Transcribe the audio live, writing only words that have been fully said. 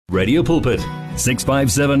Radio Pulpit,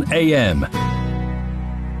 657 AM.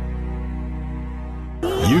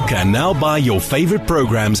 You can now buy your favorite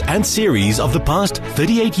programs and series of the past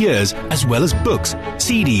 38 years, as well as books,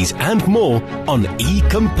 CDs, and more on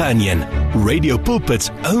eCompanion, Radio Pulpit's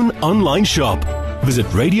own online shop. Visit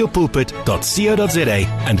radiopulpit.co.za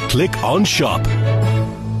and click on shop.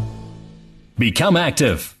 Become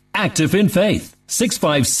active. Active in Faith,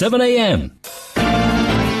 657 AM.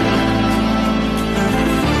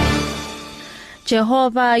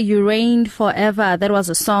 Jehovah, You Reign Forever. That was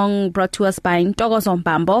a song brought to us by Ntokozo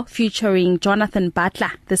Mbambo featuring Jonathan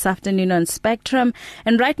Butler this afternoon on Spectrum.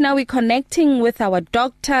 And right now we're connecting with our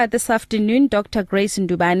doctor this afternoon, Dr. Grace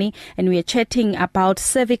Ndubane, and we are chatting about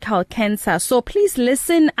cervical cancer. So please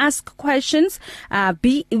listen, ask questions.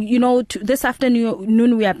 This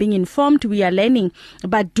afternoon we are being informed, we are learning,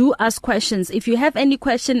 but do ask questions. If you have any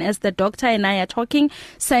question as the doctor and I are talking,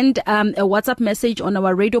 send a WhatsApp message on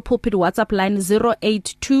our Radio Pulpit WhatsApp line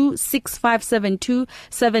 082-6572-729,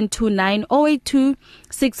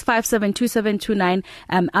 082-6572-729.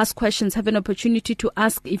 Ask questions, have an opportunity to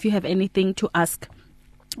ask if you have anything to ask.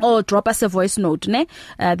 Or drop us a voice note. The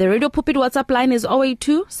Radio Pulpit WhatsApp line is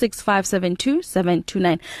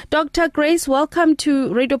 082-6572-729. Dr. Grace, welcome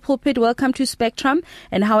to Radio Pulpit, welcome to Spectrum,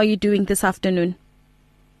 and how are you doing this afternoon?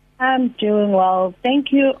 I'm doing well.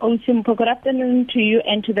 Thank you, Mpho. Good afternoon to you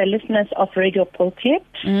and to the listeners of Radio Pulpit.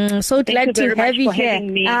 So glad to have you here.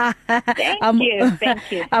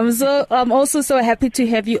 Thank you. I'm also so happy to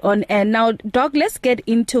have you on. And now, Doc, let's get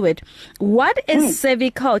into it. What is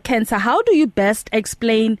cervical cancer? How do you best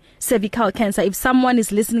explain cervical cancer? If someone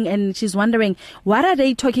is listening and she's wondering, what are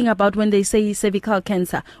they talking about when they say cervical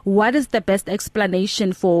cancer? What is the best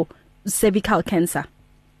explanation for cervical cancer?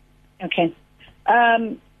 Okay.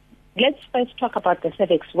 Let's first talk about the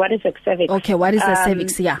cervix. What is a cervix? Okay, what is the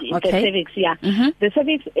cervix? Yeah, okay. The cervix, yeah. Mm-hmm. The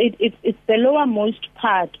cervix, it's the lowermost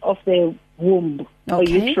part of the womb or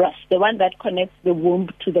uterus, the one that connects the womb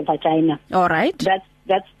to the vagina. All right. That's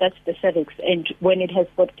the cervix. And when it has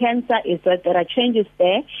got cancer, is that there are changes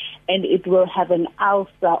there, and it will have an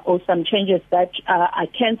ulcer or some changes that are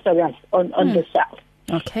cancerous on the cells.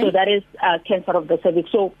 Okay. So that is cancer of the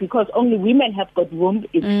cervix. So because only women have got womb,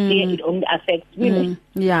 it's clear it only affects women.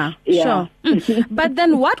 Yeah, sure. But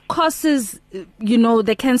then what causes,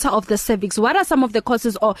 the cancer of the cervix? What are some of the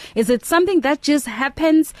causes, or is it something that just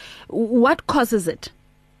happens? What causes it?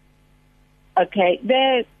 Okay.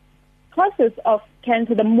 The causes of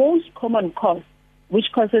cancer, the most common cause,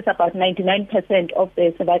 which causes about 99% of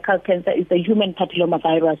the cervical cancer, is the human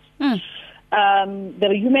papillomavirus.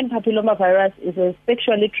 The human papillomavirus is a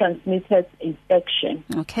sexually transmitted infection.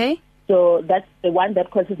 Okay. So that's the one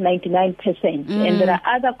that causes 99%. And there are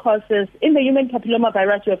other causes. In the human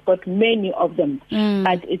papillomavirus, we have got many of them.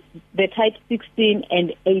 But it's the type 16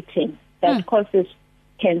 and 18 that causes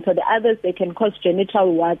cancer. The others, they can cause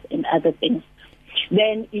genital warts and other things.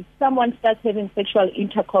 Then if someone starts having sexual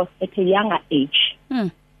intercourse at a younger age,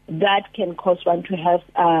 that can cause one to have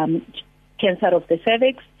cancer of the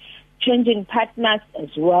cervix. Changing partners as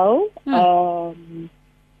well,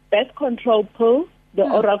 birth control pill, the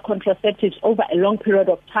oral contraceptives over a long period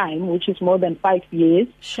of time, which is more than 5 years.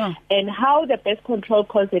 Sure. And how the birth control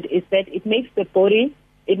causes it is that it makes it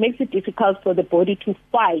difficult for the body to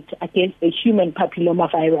fight against the human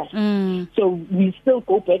papillomavirus. So we still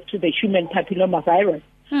go back to the human papillomavirus.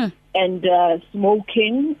 And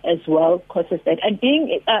smoking as well causes that. And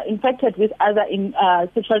being infected with other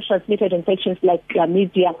sexual transmitted infections like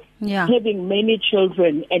chlamydia, having many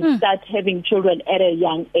children and start having children at a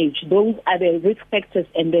young age. Those are the risk factors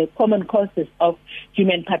and the common causes of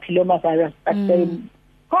human papillomavirus. But the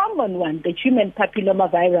common one, the human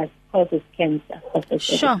papillomavirus, causes cancer.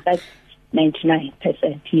 Sure. That's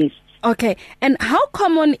 99%, yes. Okay. And how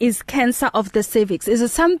common is cancer of the cervix? Is it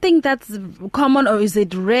something that's common or is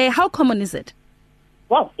it rare? How common is it?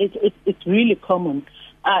 Well, it's really common.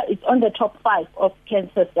 It's on the top 5 of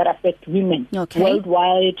cancers that affect women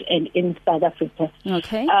worldwide and in South Africa.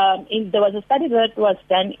 Okay. There was a study that was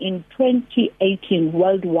done in 2018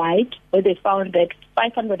 worldwide where they found that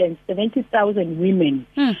 570,000 women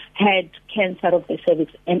had cancer of the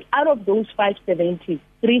cervix. And out of those 570,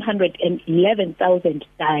 311,000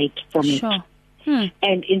 died from it.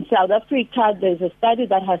 And in South Africa, there's a study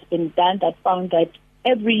that has been done that found that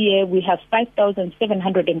every year we have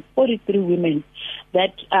 5,743 women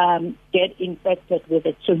that get infected with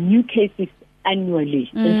it. So new cases annually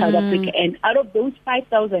in South Africa. And out of those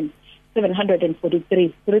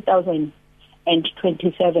 5,743,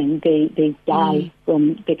 3,027, they die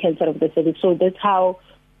from the cancer of the cervix. So that's how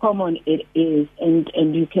common it is.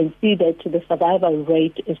 And you can see that the survival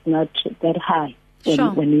rate is not that high.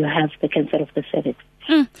 when you have the cancer of the cervix.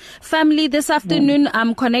 Family, this afternoon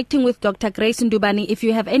I'm connecting with Dr. Grace Ndubane. If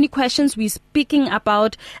you have any questions, we're speaking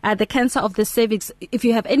about the cancer of the cervix. If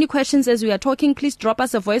you have any questions as we are talking, please drop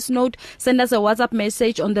us a voice note, send us a WhatsApp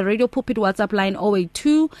message on the Radio Pulpit WhatsApp line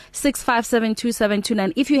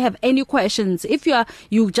 082-657-2729. If you have any questions, if you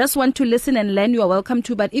just want to listen and learn, you are welcome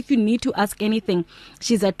to. But if you need to ask anything,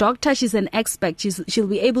 she's a doctor, she's an expert, she'll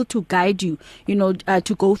be able to guide you,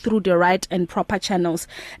 to go through the right and proper channels.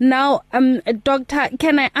 Now, Doctor,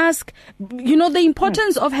 can I ask, the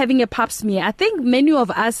importance of having a pap smear? I think many of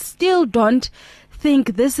us still don't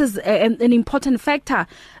think this is an important factor.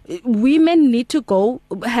 Women need to go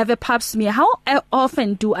have a pap smear. How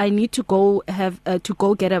often do I need to go have a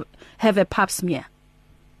pap smear?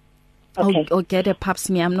 Okay. Or get a pap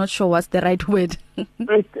smear. I'm not sure what's the right word.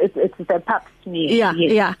 It's a pap smear. Yeah,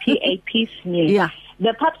 yes. yeah. PAP smear. Yeah.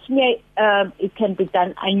 The pap smear, it can be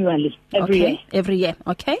done annually, every year. Every year,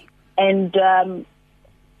 okay. And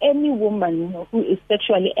any woman who is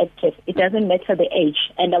sexually active, it doesn't matter the age,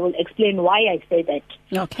 and I will explain why I say that,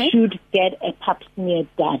 should get a pap smear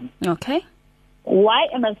done. Okay. Why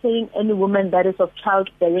am I saying any woman that is of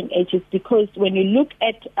childbearing age? Is because when you look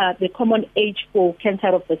at the common age for cancer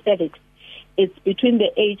of the cervix, it's between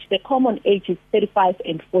the common age is 35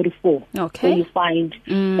 and 44. Okay. So you find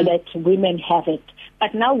that women have it.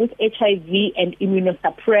 But now with HIV and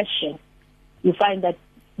immunosuppression, you find that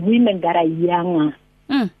women that are younger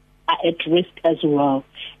are at risk as well.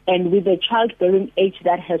 And with the childbearing age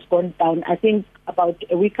that has gone down, I think about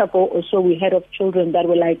a week ago or so, we heard of children that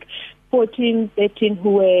were like 14, 13 who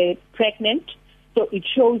were pregnant. So it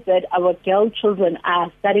shows that our girl children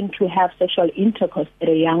are starting to have sexual intercourse at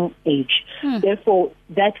a young age. Therefore,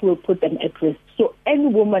 that will put them at risk. So any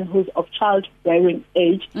woman who's of childbearing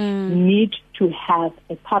age needs to have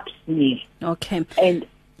a pap smear. Okay. And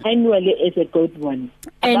annually is a good one.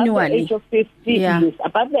 Annually. Above the age of 50, yes.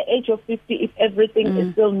 Above the age of 50, if everything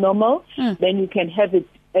is still normal, then you can have it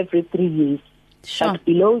every 3 years. Sure. But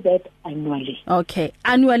below that, annually. Okay.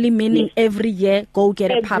 Annually meaning every year, go get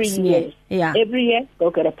a pap smear. Year. Yeah. Every year, go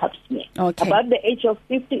get a pap smear. Okay. Above the age of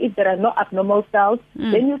 50, if there are no abnormal cells,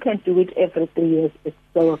 then you can do it every 3 years. It's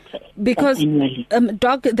so okay. Because,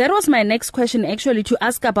 Doc, that was my next question actually, to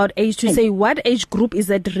ask about age, to say what age group is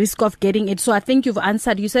at risk of getting it. So I think you've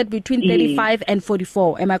answered. You said between 35 and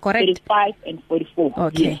 44. Am I correct? 35 and 44.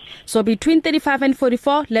 Okay. Yes. So between 35 and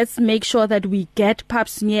 44, let's make sure that we get pap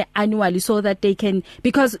smear annually so that they can,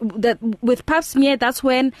 because with pap smear, that's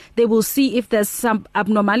when they will see if there's some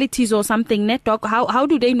abnormalities or something. Doc, how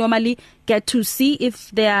do they normally get to see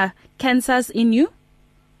if there are cancers in you?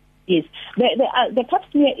 Yes. The pap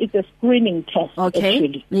smear is a screening test,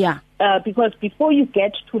 actually. Yeah. Because before you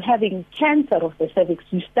get to having cancer of the cervix,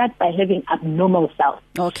 you start by having abnormal cells.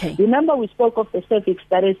 Okay. Remember we spoke of the cervix,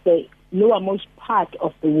 that is the lowermost part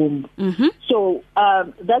of the womb. So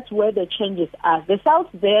that's where the changes are. The cells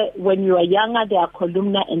there, when you are younger, they are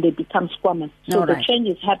columnar and they become squamous. So the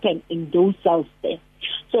changes happen in those cells there.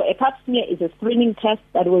 So a pap smear is a screening test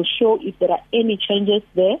that will show if there are any changes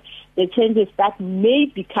there, the changes that may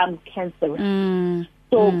become cancerous.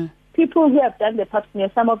 So people who have done the pap smear,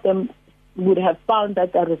 some of them would have found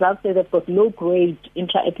that the results say they've got low-grade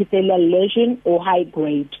intraepithelial lesion or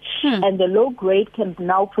high-grade. And the low-grade can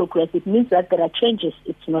now progress. It means that there are changes.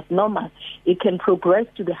 It's not normal. It can progress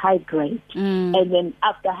to the high-grade. And then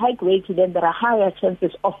after high-grade, then there are higher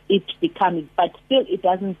chances of it becoming. But still, it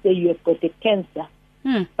doesn't say you have got a cancer.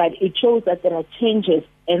 But it shows that there are changes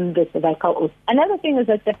in the cervical os. Another thing is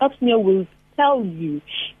that the pap smear will tell you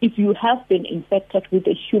if you have been infected with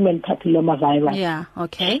a human papillomavirus. Yeah,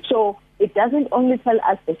 okay. So it doesn't only tell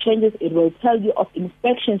us the changes, it will tell you of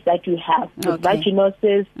infections that you have,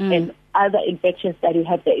 vaginosis and other infections that you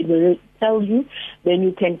have. That it will tell you, then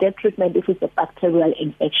you can get treatment if it's a bacterial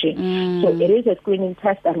infection. So it is a screening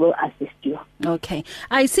test that will assist you. Okay.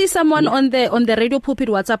 I see someone on the Radio Pulpit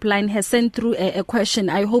WhatsApp line has sent through a question.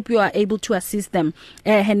 I hope you are able to assist them.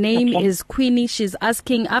 Her name is Queenie. She's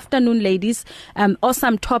asking, afternoon ladies,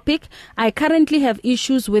 awesome topic. I currently have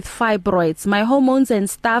issues with fibroids. My hormones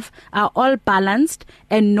and stuff are all balanced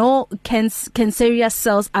and no cancerous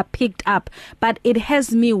cells are picked up, but it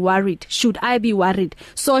has me worried. Should I be worried?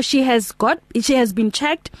 So she has been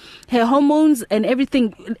checked, her hormones and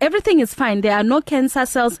everything is fine. There are no cancer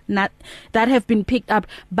cells that have been picked up,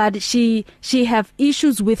 but she have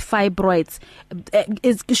issues with fibroids.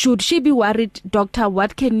 Should she be worried, doctor? How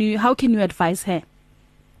can you advise her?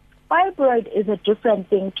 Fibroid is a different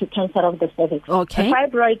thing to cancer of the cervix. Okay. A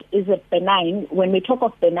fibroid is a benign. When we talk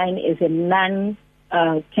of benign, is a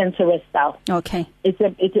cancerous cell. Okay. It's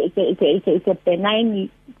a benign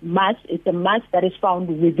mass. It's a mass that is found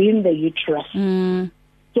within the uterus.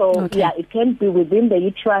 So yeah, it can be within the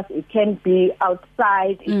uterus, it can be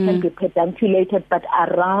outside, it can be pedunculated, but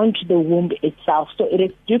around the womb itself. So it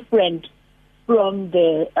is different from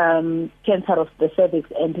the cancer of the cervix,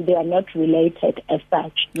 and they are not related as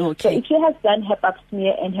such. Okay. So if she has done her pap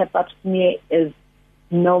smear and her pap smear is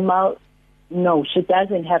normal, no, she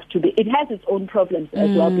doesn't have to be. It has its own problems as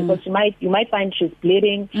well, because you might find she's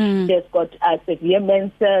bleeding. She's got severe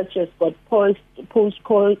menses. She's got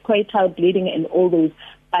post-coital bleeding and all those.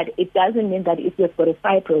 But it doesn't mean that if you've got a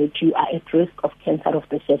fibroid, you are at risk of cancer of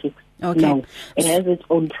the cervix. Okay. No, it has its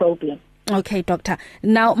own problem. Okay, doctor.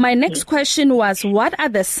 Now, my next question was, what are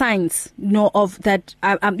the signs, of that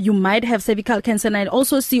you might have cervical cancer? And I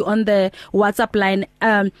also see on the WhatsApp line,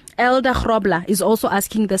 Elder Grobler is also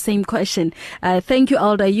asking the same question. Thank you,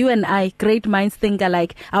 Elder. You and I, great minds think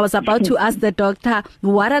alike. I was about to ask the doctor,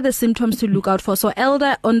 what are the symptoms to look out for? So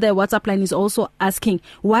Elder on the WhatsApp line is also asking,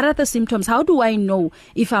 what are the symptoms? How do I know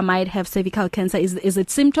if I might have cervical cancer? Is it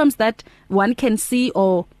symptoms that one can see,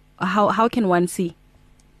 or how can one see?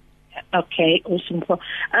 Okay, awesome.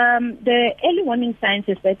 The early warning signs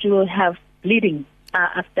is that you will have bleeding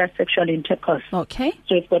after sexual intercourse. Okay.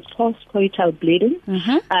 So you've got post-coital bleeding.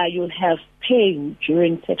 You'll have pain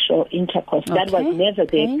during sexual intercourse. Okay. That was never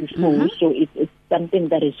there before, so it's something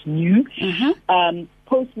that is new.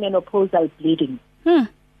 Postmenopausal bleeding.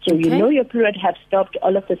 So you know your period have stopped,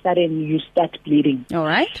 all of a sudden you start bleeding. All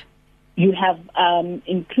right. You have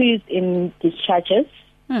increase in discharges.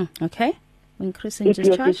 Okay. Increasing if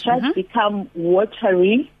your discharge become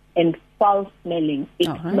watery and foul smelling, it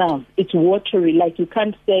smells. It's watery, like you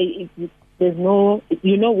can't say there's no,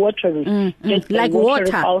 watery. Just like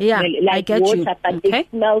watery, water, yeah, like water, but it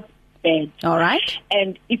smells bad. All right.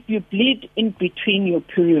 And if you bleed in between your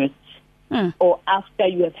periods, or after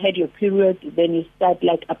you have had your period, then you start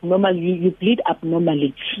like abnormal, you bleed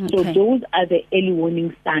abnormally. So those are the early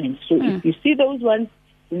warning signs. So if you see those ones,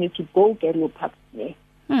 you need to go get your pap smear.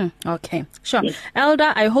 Okay, sure. Yes.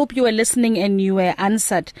 Elder, I hope you were listening and you were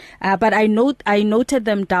answered. But I noted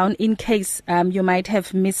them down in case you might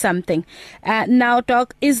have missed something. Now,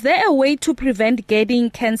 Doc, is there a way to prevent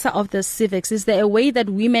getting cancer of the cervix? Is there a way that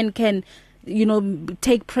women can,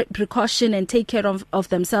 take precaution and take care of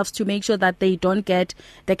themselves to make sure that they don't get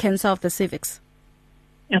the cancer of the cervix?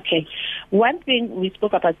 Okay. One thing we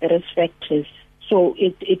spoke about the risk factors. So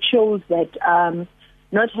it shows that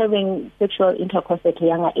not having sexual intercourse at a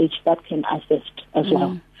younger age, that can assist as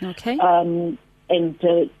well. Okay.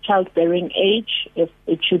 And childbearing age, if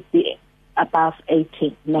it should be above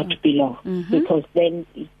 18, not below, because then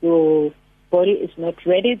your body is not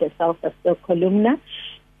ready, the cells are still columnar,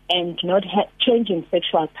 and not changing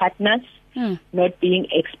sexual partners, not being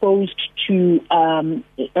exposed to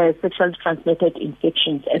sexually transmitted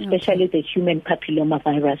infections, especially the human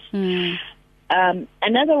papillomavirus.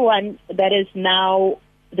 Another one that is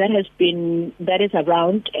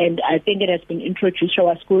around, and I think it has been introduced to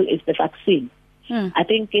our school, is the vaccine. I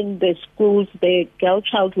think in the schools, the girl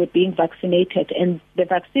child were being vaccinated, and the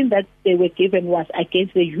vaccine that they were given was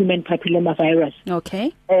against the human papillomavirus.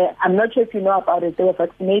 Okay. I'm not sure if you know about it. They were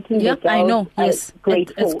vaccinating the girls, I know. Yes.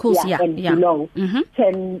 Grade 4 schools, and below,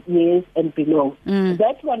 10 years and below.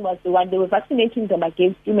 That one was the one they were vaccinating them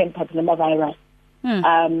against human papillomavirus.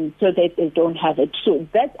 So that they don't have it. So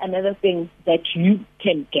that's another thing that you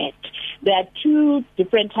can get. There are two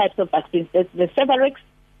different types of vaccines. There's the cervix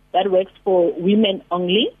that works for women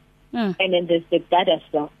only, and then there's the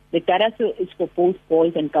Gardasil. The Gardasil is for both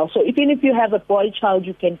boys and girls. So even if you have a boy child,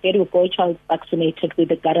 you can get your boy child vaccinated with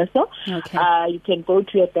the Gardasil. Okay. You can go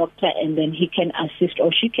to your doctor, and then he can assist,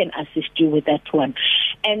 or she can assist you with that one.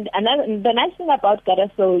 And the nice thing about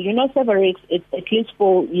Gardasil, cervix, it's at least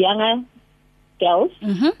for younger girls,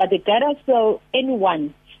 but the Gardasil,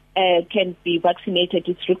 anyone can be vaccinated.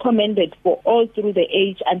 It's recommended for all through the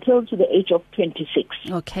age until to the age of 26.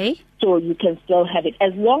 Okay. So you can still have it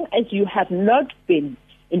as long as you have not been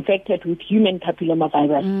infected with human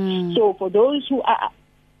papillomavirus. So for those who are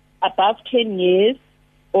above 10 years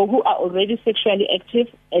or who are already sexually active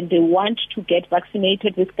and they want to get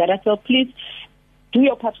vaccinated with Gardasil, please do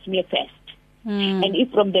your pap smear first. And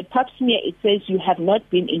if from the pap smear it says you have not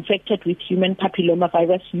been infected with human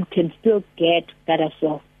papillomavirus, you can still get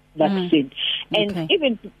Gardasil vaccine. And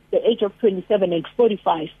even the age of 27 and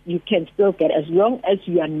 45, you can still get, as long as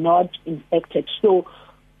you are not infected. So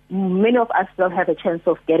many of us still have a chance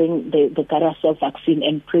of getting the Gardasil vaccine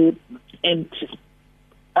and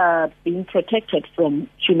being protected from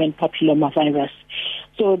human papillomavirus.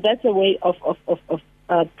 So that's a way of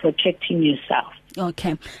protecting yourself.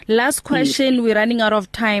 Okay. Last question. We're running out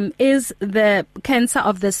of time. Is the cancer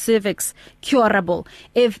of the cervix curable?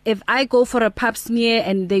 If I go for a pap smear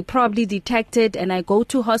and they probably detect it and I go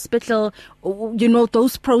to hospital,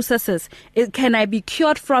 those processes, can I be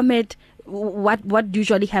cured from it? What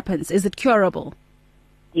usually happens? Is it curable?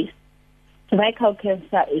 Yes. Cervical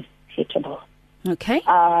cancer is treatable. Okay.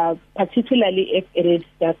 Particularly if it is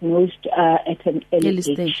diagnosed at an early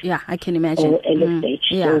stage. Yeah, I can imagine. Or early stage.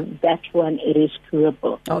 Yeah. So that one, it is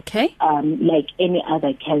curable. Okay. Like any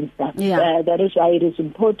other cancer. Yeah. That is why it is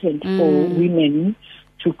important for women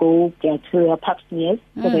to go get their pap smears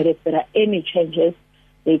so that if there are any changes,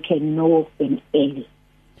 they can know them early.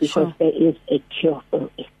 Because there is a cure for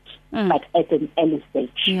it. But at an early stage.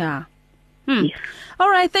 Yeah. Yes. All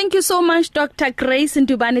right. Thank you so much, Dr. Grace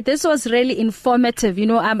Ndubane. This was really informative.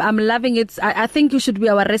 I'm loving it. I think you should be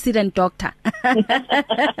our resident doctor. Thank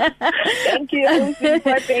you.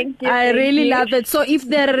 Thank you. I really love it. So if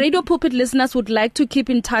the Radio Pulpit listeners would like to keep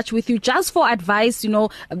in touch with you just for advice,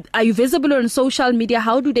 are you visible on social media?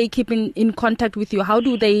 How do they keep in contact with you? How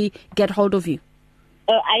do they get hold of you?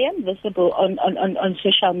 I am visible on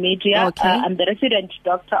social media. Okay. I'm the resident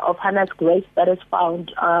doctor of Hannah's Grace that is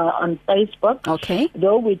found on Facebook. Okay.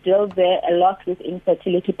 Though we deal there a lot with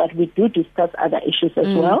infertility, but we do discuss other issues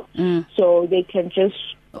as well. So they can just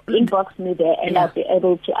inbox me there and I'll be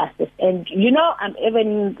able to assist. And, I'm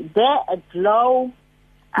even there at Glow.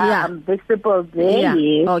 I'm visible there,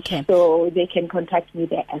 Okay. So they can contact me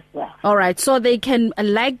there as well. All right, so they can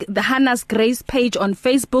like the Hannah's Grace page on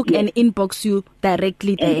Facebook and inbox you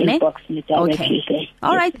directly there, inbox me directly there.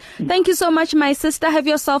 All right, thank you so much, my sister. Have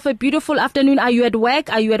yourself a beautiful afternoon. Are you at work?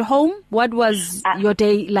 Are you at home? What was your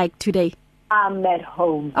day like today? I'm at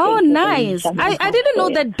home. Oh, nice. I didn't know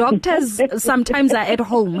that doctors sometimes are at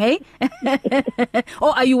home, hey?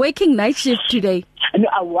 Or are you working night shift today? No,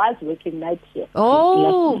 I was working night shift.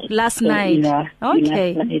 Oh, last night. Yeah,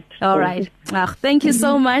 okay. Last night. All right. Thank you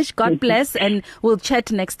so much. God bless, and we'll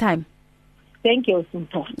chat next time. Thank you,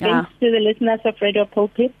 Mpho. Thanks to the listeners of Radio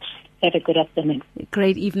Pulpit. Have a good afternoon.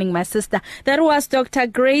 Great evening, my sister. That was Dr.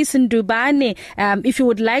 Grace Ndubane. If you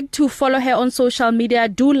would like to follow her on social media,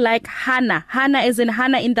 do like Hannah. Hannah is in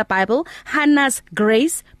Hannah in the Bible. Hannah's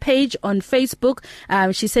Grace page on Facebook.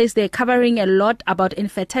 She says they're covering a lot about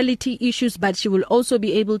infertility issues, but she will also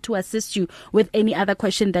be able to assist you with any other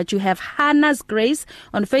question that you have. Hannah's Grace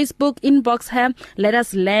on Facebook. Inbox her. Let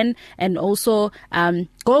us learn, and also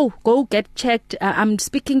go get checked. I'm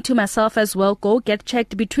speaking to myself as well. Go get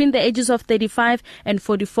checked between the ages of 35 and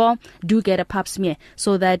 44. Do get a pap smear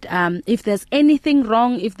so that if there's anything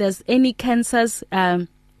wrong, if there's any cancers in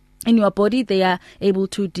your body, they are able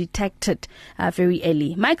to detect it very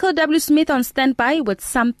early. Michael W. Smith on standby with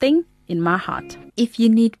Something in My Heart. If you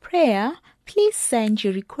need prayer, please send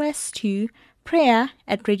your request to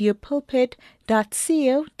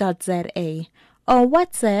prayer@radiopulpit.co.za or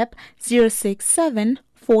WhatsApp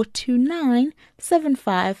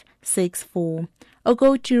 067-429-7564, or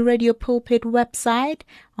go to Radio Pulpit website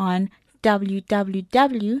on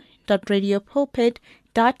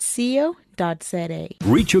www.radiopulpit.co.za.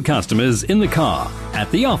 Reach your customers in the car, at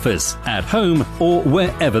the office, at home, or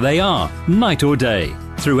wherever they are, night or day.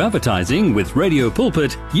 Through advertising with Radio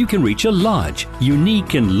Pulpit, you can reach a large,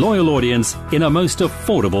 unique and loyal audience in a most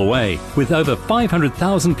affordable way. With over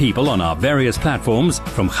 500,000 people on our various platforms,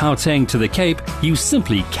 from Gauteng to the Cape, you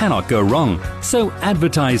simply cannot go wrong. So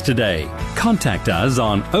advertise today. Contact us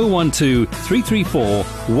on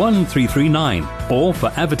 012-334-1339. Or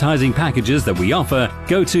for advertising packages that we offer,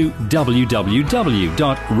 go to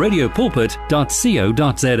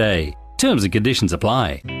www.radiopulpit.co.za. Terms and conditions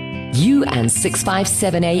apply. You and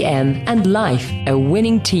 657 AM and life, a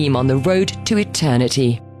winning team on the road to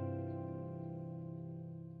eternity.